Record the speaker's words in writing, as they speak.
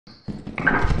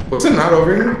Was it not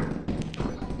over here?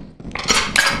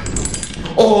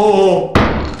 Oh!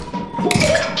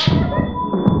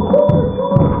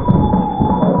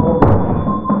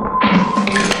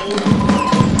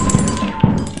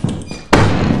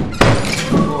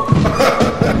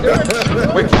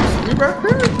 Wait, can you see me, bro?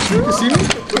 You can see me?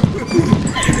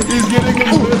 He's getting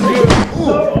into his view.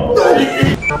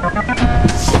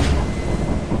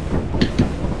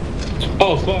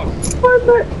 Oh, fuck.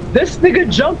 This nigga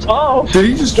jumped off. Did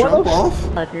he just jump off?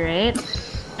 Right?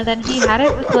 And then he had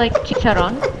it with like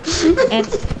chicharron. And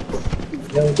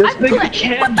This nigga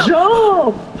can't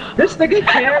jump. This nigga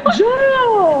can't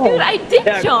jump. dude, I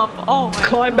did jump. Oh my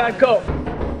Climb back up.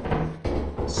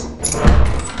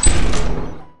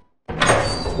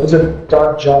 There's a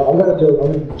dark jump. I'm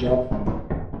gonna jump.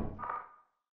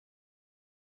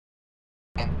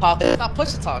 Pop, stop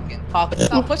push talking. Pop,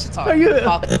 stop push talking. Are you,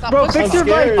 Pop, stop bro? push Fix your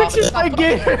talking. mic. Fix your mic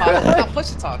game. Stop push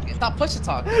talking. Stop push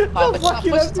talking. Pop, stop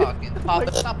push talking. Pop,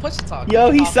 stop push talking. Yo,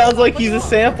 he sounds like he's a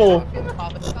sample.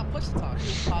 Pop, stop push talking.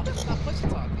 Pop, stop push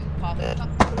talking. Pop, stop.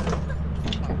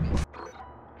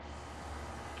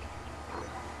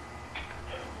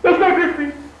 That's not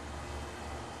Griffy.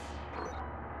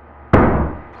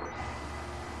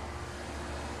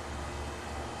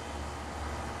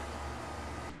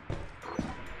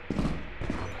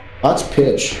 That's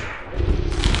pitch.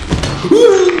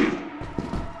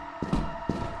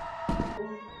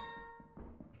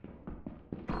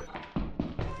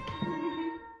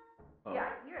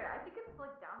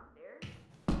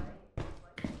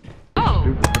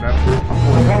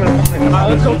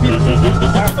 Let's go,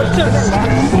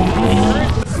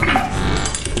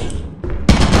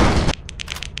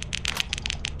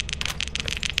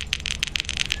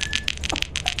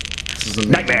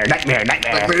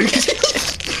 Nightmare.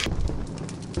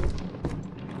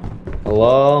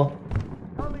 Hello?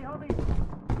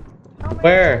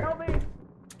 Where?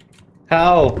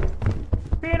 How?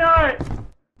 Peanut!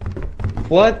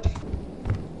 What?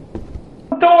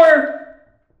 Door!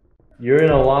 You're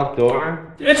in a locked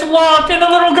door? It's locked and the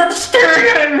little girl's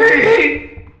staring at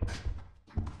me!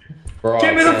 Bro,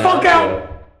 Get me the fuck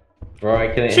out! Bro, I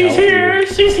can't She's help here! you.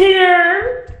 She's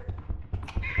here!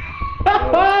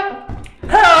 Help!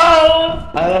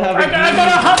 I don't have a key.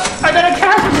 I got a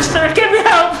canister! Get me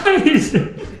out, please!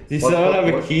 Do someone have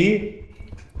a key?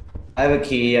 I have a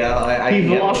key, yeah. I He's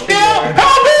can locked get in Help! there.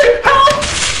 Help me! Help!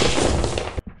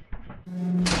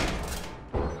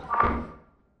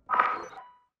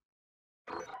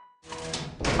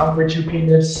 I'm for you,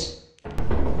 penis.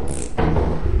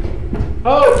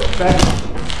 Oh!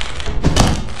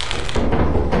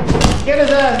 Get his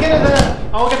ass! Get his ass!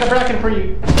 I'll get the bracken for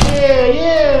you. Yeah,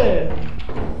 yeah!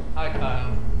 Hi,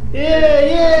 Kyle. Yeah,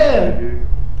 yeah!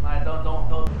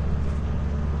 Don't.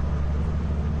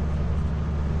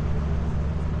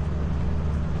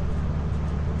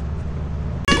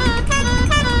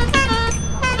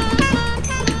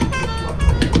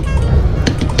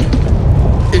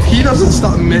 If he doesn't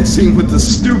stop messing with the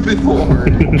stupid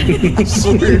horn, I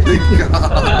swear to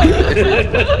God,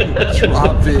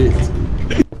 drop it.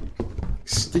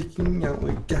 Sticking out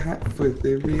like that for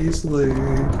the Rizzler.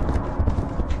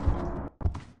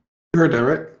 You heard that,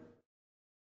 right?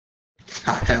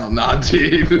 Ah, hell nah,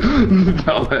 dude.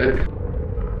 No way.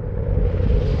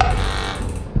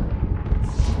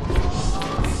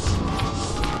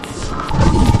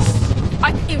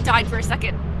 I think you died for a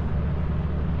second.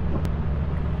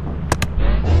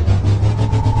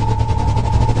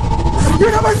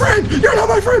 You're not my friend! You're not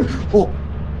my friend! Oh.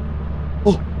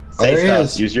 Hey, There he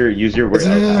Styles, is. use your word.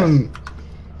 Damn.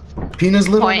 Penis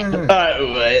little Point. man.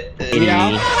 What?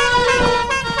 Yeah.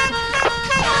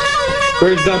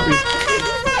 Where's Dumpy?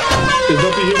 Is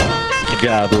Dumpy here? Good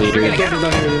job, leader. Dumpy's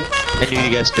not here. I knew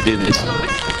you guys could do this.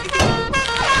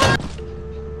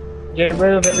 Get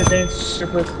rid of everything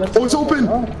super expensive. Oh, it's open!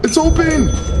 It's open!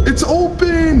 It's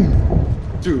open!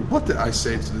 Dude, what did I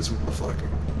say to this motherfucker?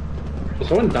 Did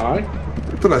someone die?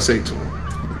 What did I say to him?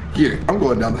 Here, I'm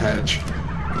going down the hatch.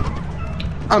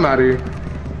 I'm out of here.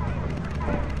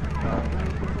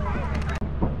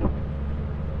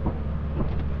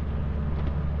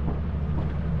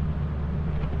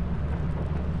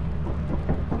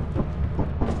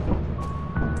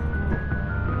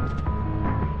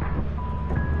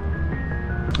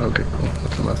 Okay, cool.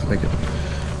 That's enough to make it.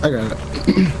 I got it.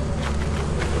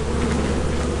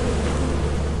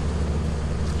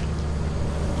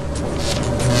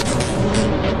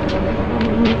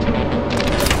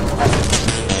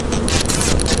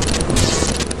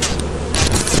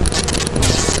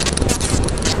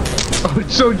 Oh,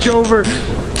 it's so Jover.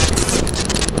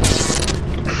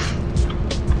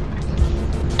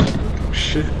 Oh,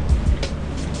 shit.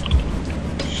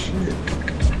 shit.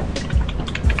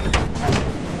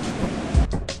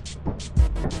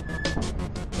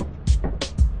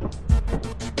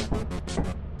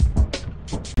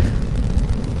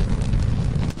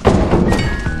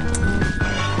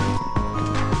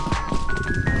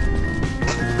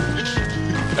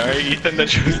 Alright, Ethan, the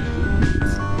truth.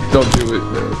 Don't do it,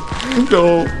 man.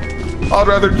 No. I'd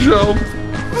rather jump.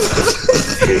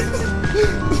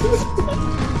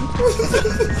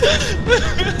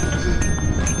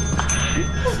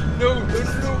 No,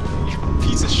 you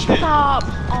piece of shit. Stop!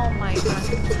 Oh my god.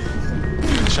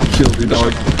 Killed you,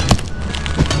 dog.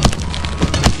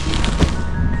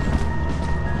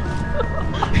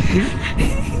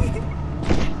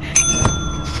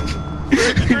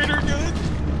 Greater good.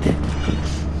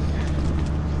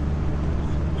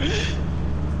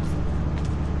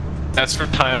 That's for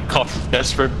time called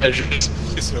desperate measures.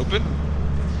 Is it open?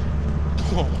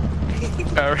 Oh.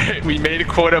 Alright, we made a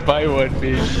quota by one,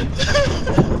 baby.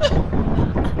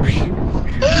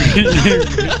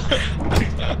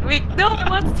 Wait, no,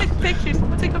 let's take pictures.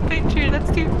 Let's take a picture. That's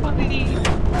too funny.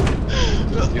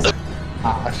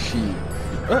 Ah, shit.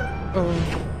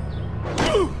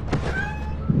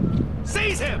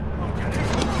 Seize him!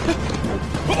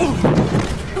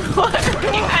 What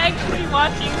are you actually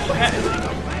watching?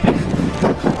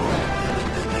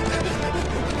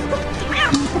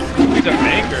 He's a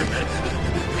banker, man.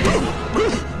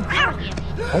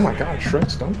 Oh my god,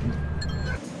 Shrek's donkey.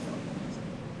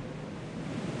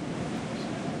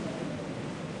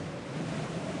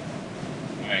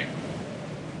 Alright.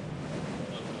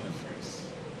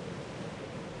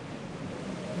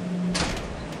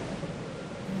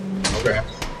 Okay.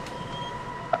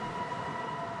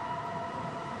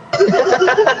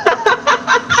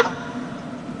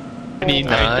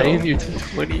 You're 29.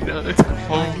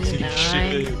 Holy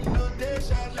shit.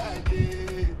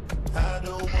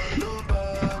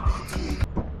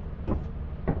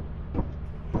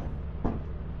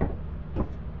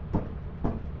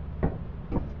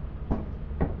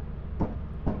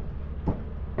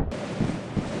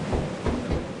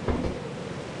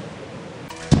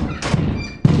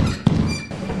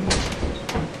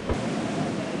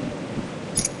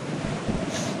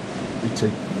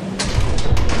 Retake.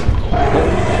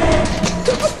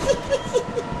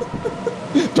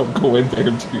 Don't go in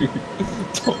there, dude.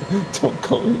 Don't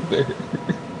go in there.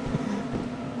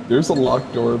 There's a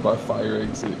locked door by fire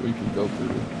exit we can go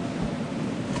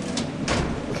through.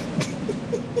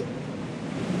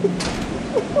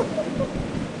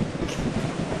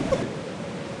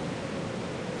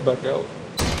 Back out.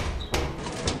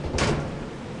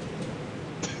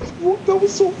 What? That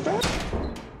was so fast.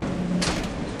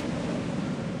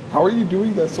 How are you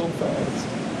doing that so fast?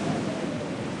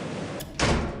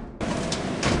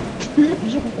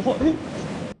 What?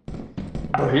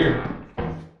 We're here.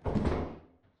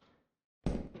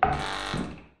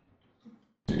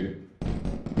 Dude.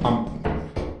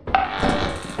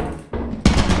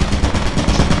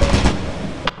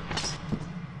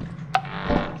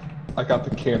 I got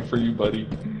the can for you, buddy.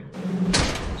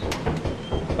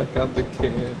 I got the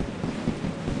can.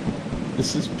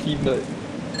 This is Peanut.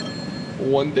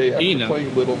 One day after Peanut.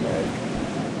 playing Little Mac.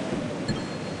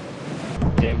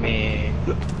 Jimmy.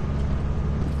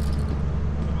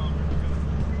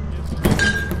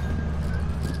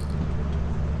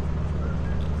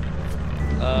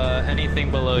 Anything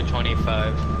below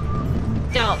 25.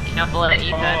 Don't gamble it,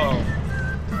 Ethan. Oh.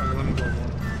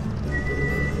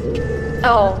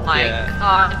 Oh my Yeah.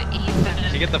 god, To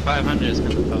Ethan. get the 500 is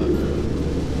kind of tough.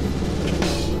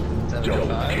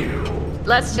 75?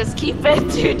 Let's just keep it,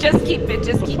 dude. Just keep it.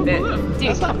 Just keep it.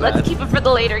 Dude, not let's bad. keep it for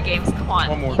the later games. Come on,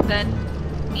 One more. Ethan.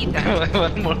 Ethan.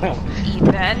 One more.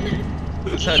 Ethan.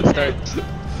 That's how it starts. It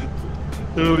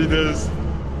really does.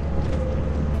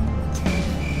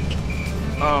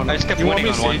 I just kept You want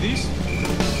winning me to on say one. these?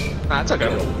 Nah, it's okay. I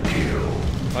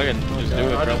can just do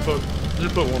it, I bro.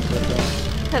 just put one foot down.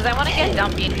 Because I want to get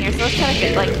Dumpy in here, so let's try to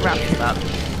get, like, wrap this up.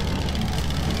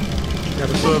 Got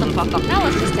a Shut the 7. fuck up. Now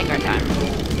let's just take our time.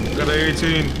 Got a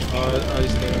 18. I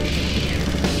stay.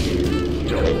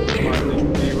 Come on,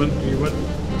 even.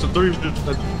 It's a 3.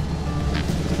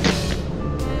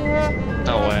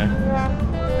 No way.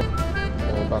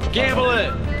 Oh, about to Gamble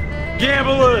it!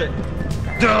 Gamble it!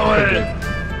 Do it!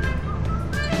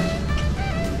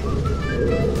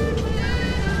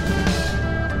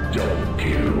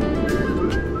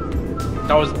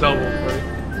 That was double, right?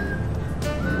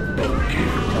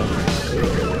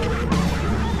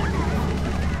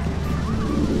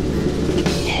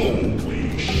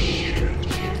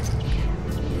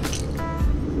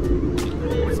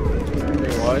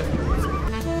 Wait, what?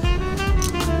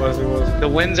 The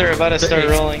winds are about to start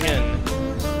rolling in.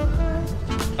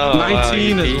 Oh,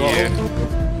 19 wow, as you beat well.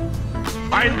 you.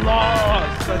 I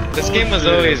lost! That's This game was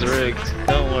bullshit. always rigged.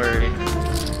 Don't worry.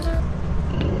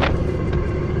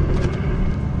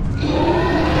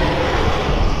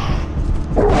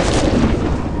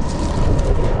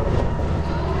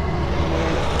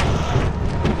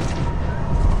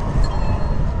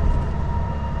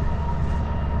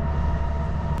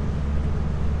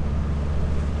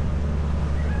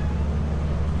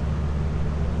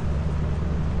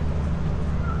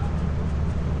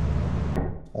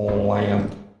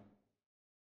 Lamp.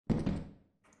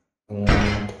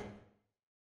 Lamp.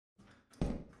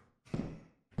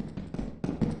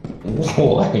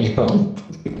 Lamp.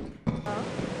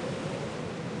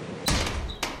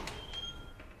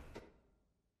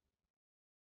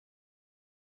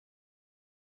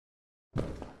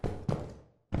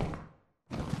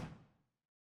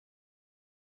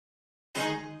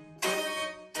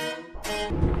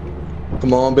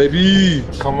 Come on, baby.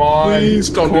 Come on. Please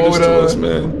don't do this to us,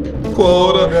 man.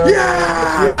 Quota.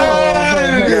 Yeah!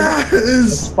 Yes!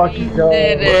 Let's fucking go.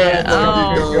 Did it. Let's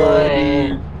fucking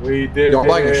Oh, go. We did Y'all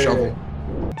buying a it. shovel?